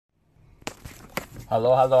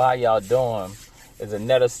Hello, how y'all doing? It's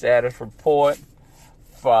another status report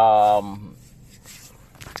from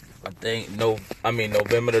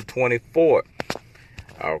November the 24th.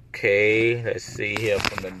 Okay, let's see here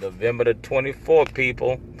from the November the 24th,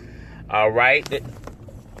 people. All right,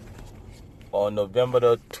 on November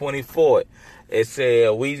the 24th, it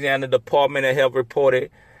said Louisiana Department of Health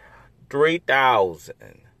reported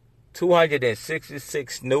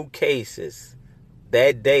 3,266 new cases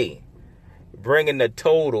that day, bringing the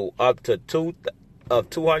total up to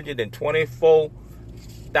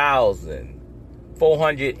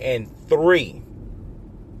 224,403.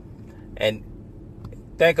 And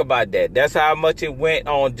think about that. That's how much it went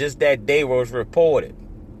on just that day where it was reported.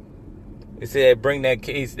 It said bring that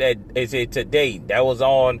case that it said today. That was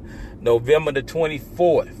on November the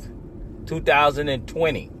 24th,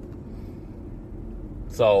 2020.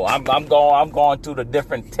 So I'm going through the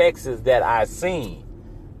different texts that I seen.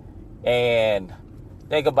 And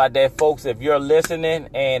think about that, folks. If you're listening,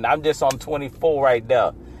 and I'm just on 24 right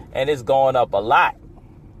now, and it's going up a lot.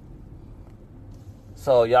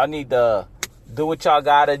 So y'all need to do what y'all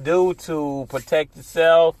gotta do to protect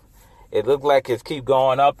yourself. It looked like it's keep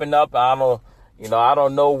going up and up. I don't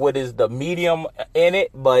know what is the medium in it,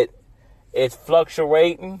 but it's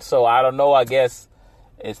fluctuating. So I don't know. I guess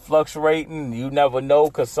it's fluctuating. You never know,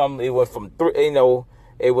 because it was from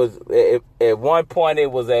at one point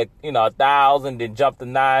it was at 1,000, then jumped to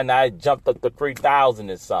 9. Now it jumped up to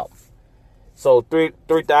 3,000 and something. So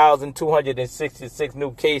 3,266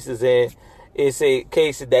 new cases, and it's a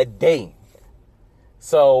case that day.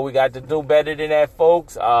 So we got to do better than that,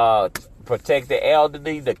 folks. Protect the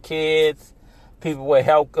elderly, the kids, people with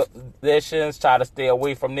health conditions. Try to stay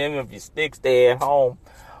away from them. If you stay at home.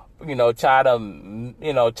 Try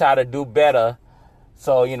to do better.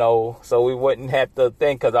 So we wouldn't have to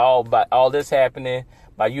think, because all this happening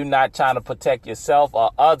by you not trying to protect yourself or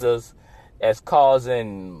others, as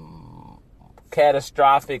causing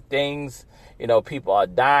catastrophic things. People are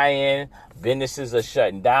dying, businesses are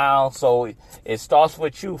shutting down. So it starts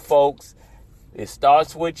with you, folks. It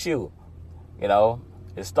starts with you.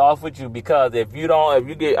 It starts with you, because if you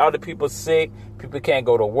get other people sick, people can't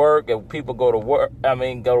go to work. If people go to work,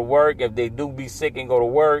 if they do be sick and go to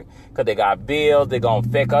work because they got bills, they're going to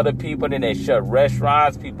affect other people. Then they shut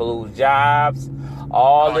restaurants, people lose jobs.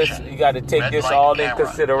 All this, you got to take this all in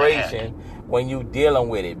consideration when you dealing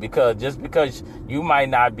with it, because just because you might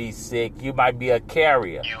not be sick, you might be a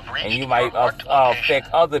carrier, and you might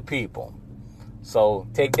affect other people. So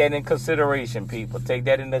take that in consideration, people. Take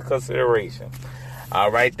that into consideration. All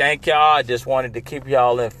right, thank y'all. I just wanted to keep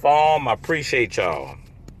y'all informed. I appreciate y'all.